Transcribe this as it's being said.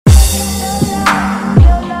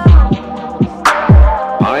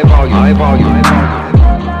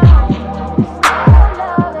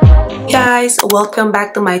Guys, welcome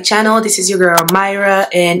back to my channel. This is your girl Myra,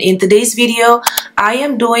 and in today's video I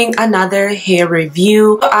am doing another hair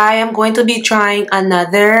review. I am going to be trying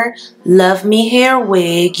another Love Me Hair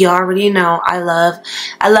wig. You already know I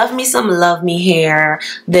love me some Love Me Hair.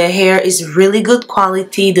 The hair is really good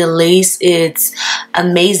quality. The lace, it's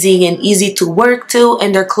amazing and easy to work to,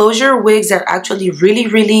 and their closure wigs are actually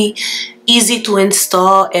really easy to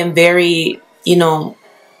install and very, you know,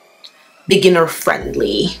 beginner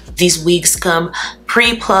friendly. These wigs come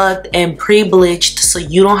pre-plucked and pre-bleached, so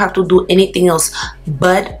you don't have to do anything else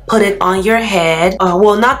but put it on your head.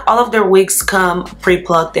 Well, not all of their wigs come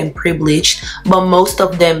pre-plucked and pre-bleached, but most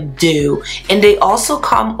of them do, and they also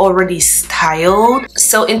come already styled.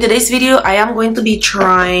 So in today's video I am going to be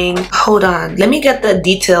trying, hold on, let me get the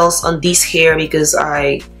details on this hair because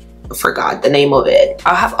I forgot the name of it.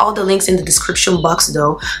 I'll have all the links in the description box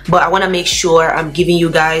though, but I want to make sure I'm giving you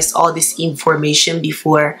guys all this information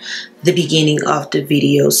before the beginning of the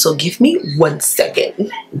video, so give me 1 second.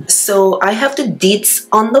 So I have the deets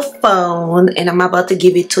on the phone and I'm about to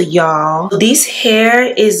give it to y'all. This hair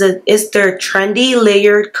is their Trendy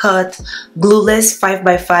Layered cut Glueless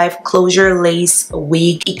 5x5 closure lace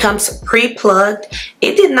wig. It comes pre-plucked.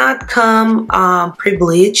 It did not come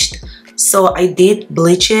pre-bleached, so I did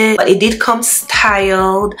bleach it, but it did come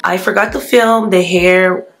styled. I forgot to film the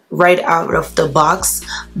hair right out of the box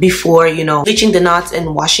before, you know, bleaching the knots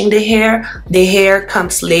and washing the hair. The hair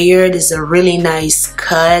comes layered. It's a really nice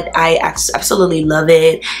cut. I absolutely love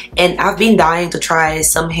it, and I've been dying to try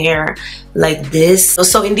some hair like this.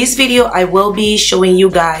 So in this video I will be showing you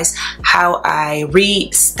guys how I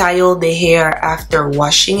restyle the hair after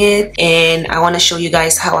washing it, and I want to show you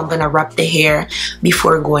guys how I'm gonna wrap the hair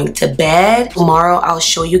before going to bed. Tomorrow I'll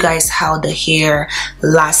show you guys how the hair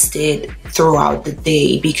lasted throughout the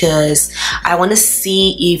day, because I want to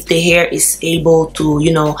see if the hair is able to,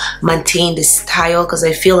 you know, maintain the style, because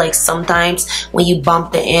I feel like sometimes when you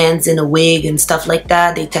bump the ends in a wig and stuff like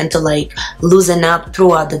that, they tend to like loosen up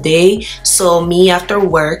throughout the day. So me, after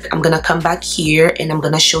work, I'm gonna come back here and I'm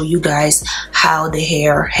gonna show you guys how the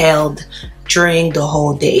hair held during the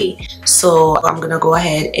whole day. So I'm gonna go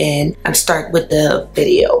ahead and start with the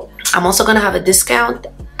video. I'm also gonna have a discount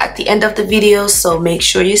at the end of the video, so make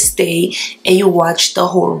sure you stay and you watch the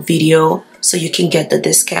whole video so you can get the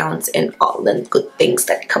discounts and all the good things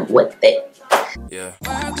that come with it. Yeah.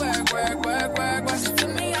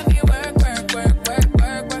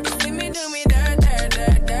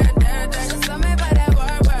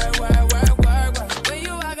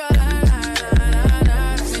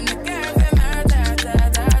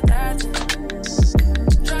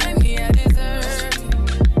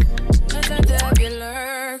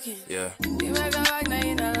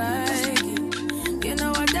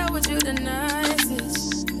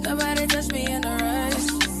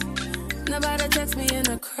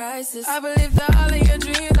 I believe that all of your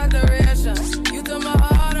dreams are duration. You took my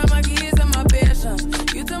heart, all my keys and my patience.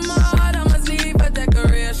 You took my heart, I must leave a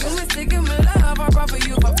decoration. You mistaken my love, I brought for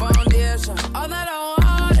you for foundation. All that I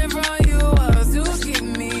wanted from you was to give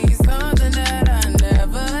me something that I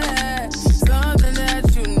never had, something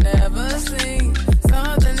that you never seen,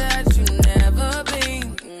 something that you never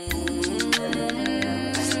been.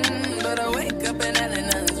 But I wake up and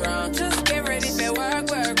nothing's wrong. Just get ready for work.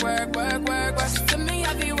 To me,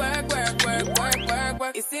 I be work.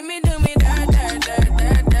 You see me do me dirt.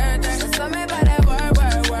 Just tell me about that work.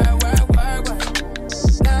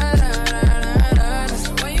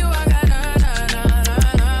 When you walk out,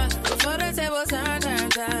 before the table turn.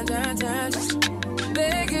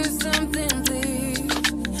 Beg you something,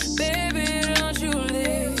 please. Baby, don't you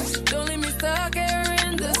leave. Don't leave me stuck here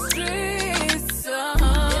in the streets. If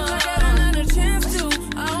I get another chance to,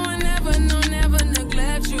 I will never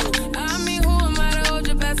neglect you. I mean, who am I to hold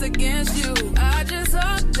your best against you? I just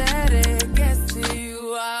hope that it gets to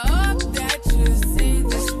you. I hope that you see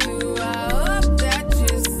this through. I hope that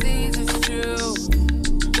you see this true.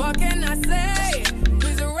 What can I say?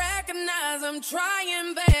 Please recognize I'm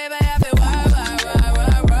trying, baby. I feel work.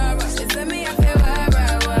 It's in me, I feel work.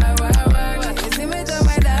 You see me do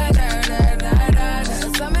my dirt.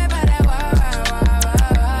 Tell me about that work.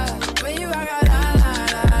 When you walk out,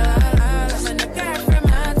 I'm in the car from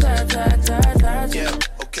my touch.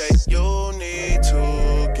 Yeah, okay, you need to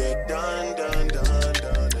get done.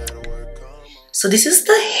 That'll work. Come on. So this is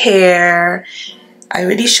the hair. I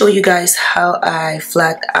already show you guys how I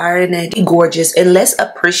flat iron it. Gorgeous, and let's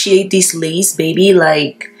appreciate this lace, baby.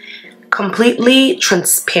 Like completely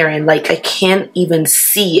transparent, like I can't even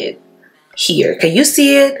see it here. Can you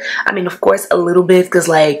see it? I mean, of course, a little bit, because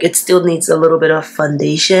like it still needs a little bit of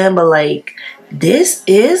foundation, but like this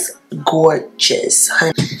is gorgeous,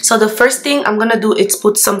 honey. So the first thing I'm gonna do is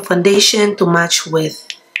put some foundation to match with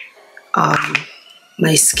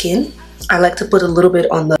my skin. I like to put a little bit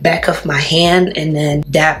on the back of my hand and then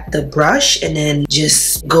dab the brush and then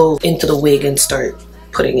just go into the wig and start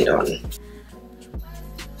putting it on.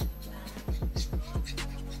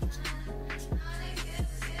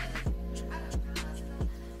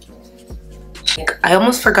 I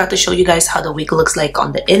almost forgot to show you guys how the wig looks like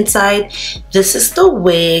on the inside. This is the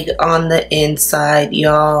wig on the inside,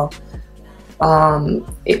 y'all.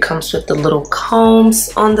 It comes with the little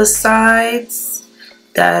combs on the sides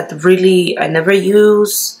that really I never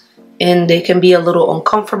use, and they can be a little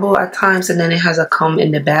uncomfortable at times. And then it has a comb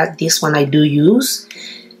in the back. This one I do use,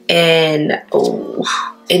 and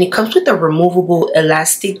it comes with a removable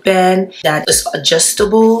elastic band that is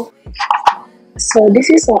adjustable. So this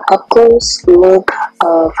is an up-close look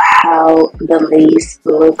of how the lace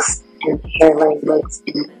looks and hairline looks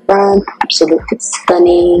in front. Absolutely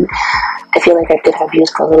stunning. I feel like I could have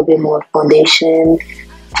used a little bit more foundation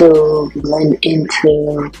to blend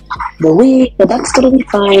into the wig, but that's totally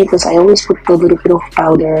fine because I always put a little bit of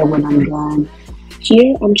powder when I'm done.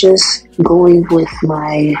 Here I'm just going with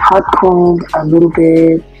my hot comb a little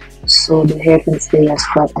bit so the hair can stay as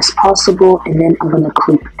flat as possible, and then I'm gonna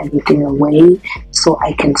clip everything away so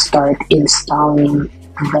I can start installing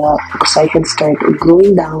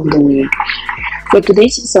gluing down the wig. For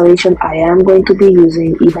today's installation, I am going to be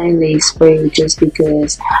using LUVME lace spray just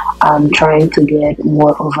because I'm trying to get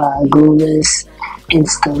more of a glueless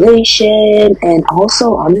installation, and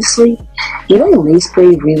also honestly, LUVME lace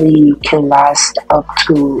spray really can last up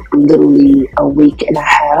to literally a week and a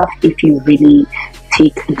half if you really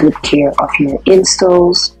take good care of your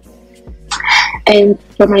installs. And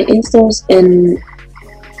for my installs,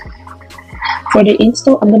 for the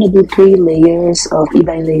install, I'm going to do 3 layers of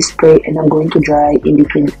LUVME lace spray, and I'm going to dry in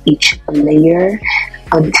between each layer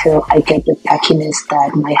until I get the tackiness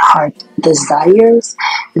that my heart desires.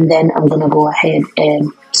 And then I'm going to go ahead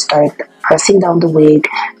and start pressing down the wig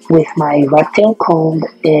with my rat tail comb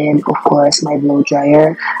and of course my blow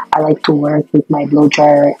dryer. I like to work with my blow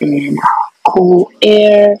dryer in cool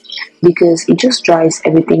air because it just dries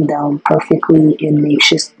everything down perfectly and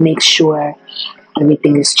makes sure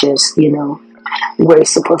everything is just, you know, where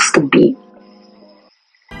it's supposed to be.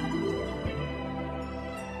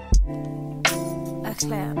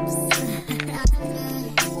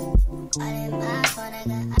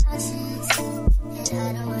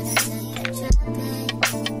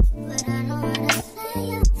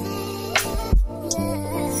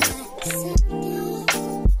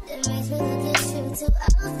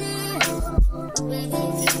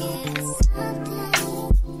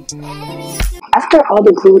 After all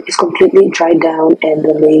the glue is completely dried down and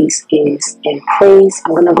the lace is in place,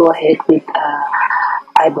 I'm gonna go ahead with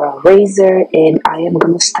eyebrow razor, and I am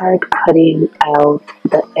gonna start cutting out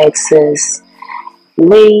the excess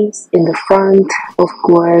lace in the front. Of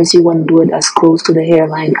course, you want to do it as close to the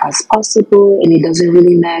hairline as possible, and it doesn't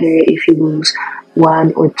really matter if you lose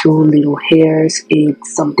 1 or 2 little hairs.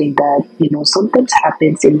 It's something that, you know, sometimes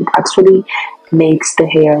happens, and it actually makes the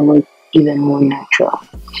hair look even more natural.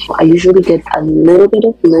 I usually get a little bit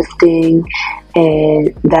of lifting,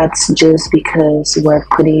 and that's just because we're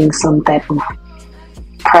putting some type of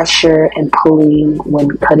pressure and pulling when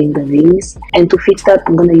cutting the lace. And to fix that,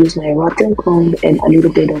 I'm gonna use my rat tail comb and a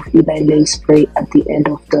little bit of LUVME lace spray at the end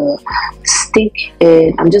of the stick,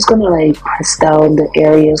 and I'm just gonna like press down the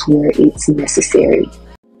areas where it's necessary.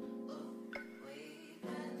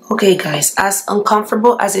 Okay guys, as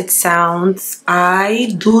uncomfortable as it sounds,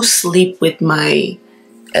 I do sleep with my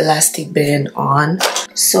elastic band on.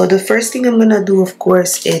 So the first thing I'm gonna do, of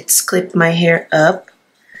course, is clip my hair up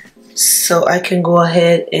so I can go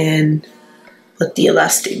ahead and put the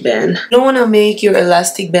elastic band. You don't want to make your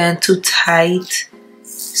elastic band too tight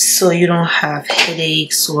so you don't have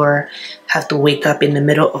headaches or have to wake up in the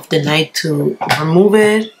middle of the night to remove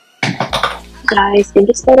it. Guys, in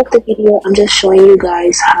this part of the video, I'm just showing you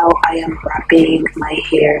guys how I am wrapping my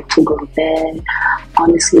hair to go to bed.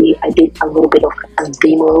 Honestly, I did a little bit of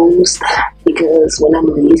demos because when I'm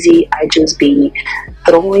lazy, I just be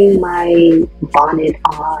throwing my bonnet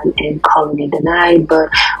on and calling it a night. But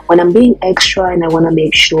when I'm being extra and I want to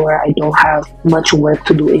make sure I don't have much work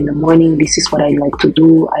to do in the morning, this is what I like to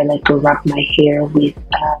do. I like to wrap my hair with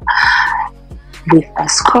a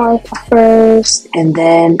scarf first, and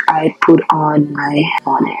then I put on my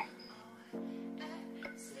bonnet.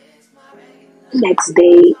 the next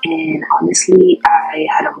day, and honestly, I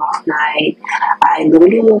had a rough night. I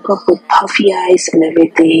literally woke up with puffy eyes and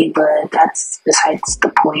everything, but that's besides the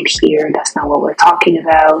point here. That's not what we're talking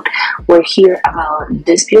about. We're here about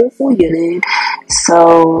this beautiful unit.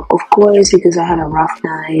 So, of course, because I had a rough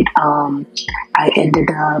night, I ended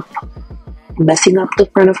up messing up the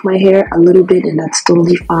front of my hair a little bit, and that's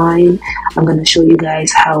totally fine. I'm gonna show you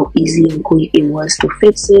guys how easy and quick it was to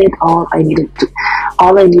fix it. All I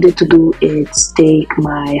needed to do is take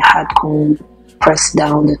my hot comb, press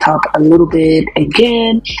down the top a little bit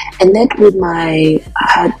again, and then with my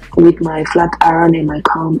flat iron and my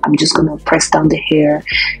comb, I'm just gonna press down the hair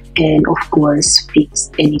and of course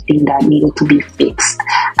fix anything that needed to be fixed.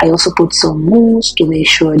 I also put some mousse to make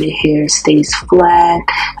sure the hair stays flat,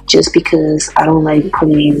 just because I don't like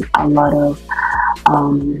putting a lot of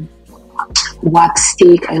wax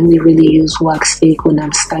stick. I only really use wax stick when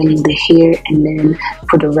I'm styling the hair, and then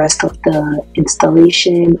for the rest of the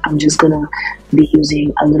installation I'm just gonna be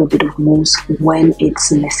using a little bit of mousse when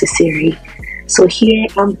it's necessary. So here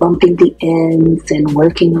I'm bumping the ends and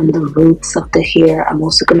working on the roots of the hair. I'm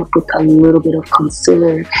also going to put a little bit of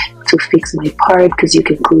concealer to fix my part, because you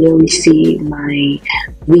can clearly see my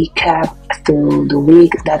wig cap through the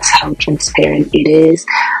wig. That's how transparent it is.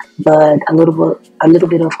 But a little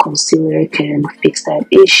bit of concealer can fix that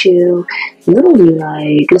issue. Literally,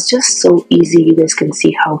 like, it's just so easy. You guys can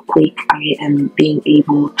see how quick I am being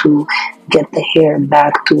able to get the hair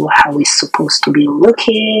back to how it's supposed to be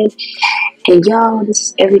looking. And y'all, this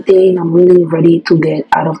is everything. I'm really ready to get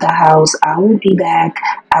out of the house. I will be back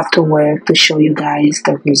after work to show you guys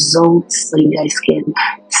the results, so you guys can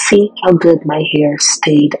see how good my hair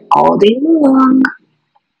stayed all day long.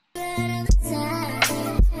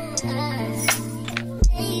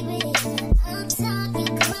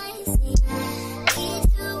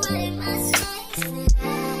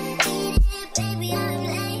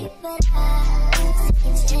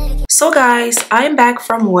 So guys, I'm back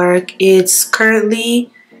from work. It's currently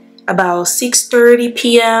about 6:30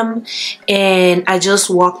 p.m. and I just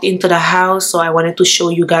walked into the house, so I wanted to show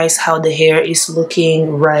you guys how the hair is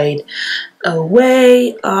looking right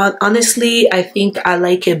away. Honestly, I think I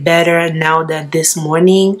like it better now than this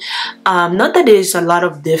morning. Not that there's a lot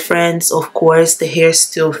of difference. Of course, the hair is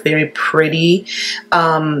still very pretty.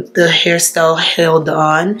 The hairstyle held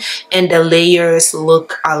on, and the layers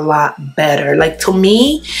look a lot better. Like, to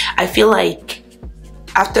me, I feel like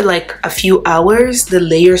after like a few hours, the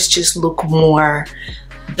layers just look more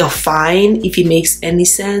defined, if it makes any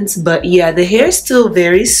sense. But yeah, the hair is still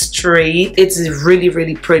very straight. It's really,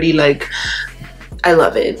 really pretty. Like, I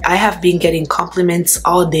love it. I have been getting compliments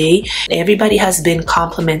all day. Everybody has been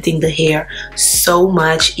complimenting the hair so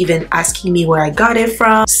much, even asking me where I got it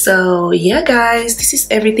from. So yeah guys, this is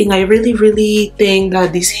everything. I really think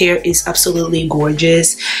that this hair is absolutely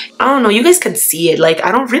gorgeous. I don't know, you guys can see it. Like,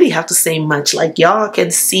 I don't really have to say much. Like, y'all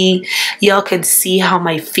can see how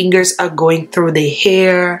my fingers are going through the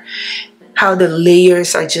hair, how the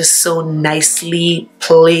layers are just so nicely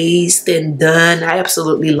placed and done. I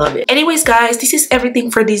absolutely love it. Anyways guys, this is everything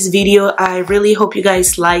for this video. I really hope you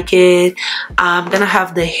guys like it. I'm gonna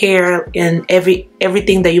have the hair and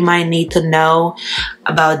everything that you might need to know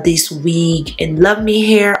about this wig and Love Me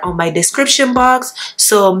Hair on my description box,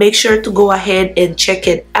 so make sure to go ahead and check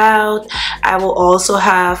it out. I will also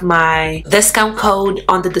have my discount code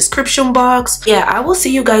on the description box. Yeah, I will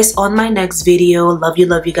see you guys on my next video. Love you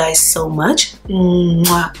guys so much.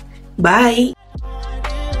 Mwah. Bye.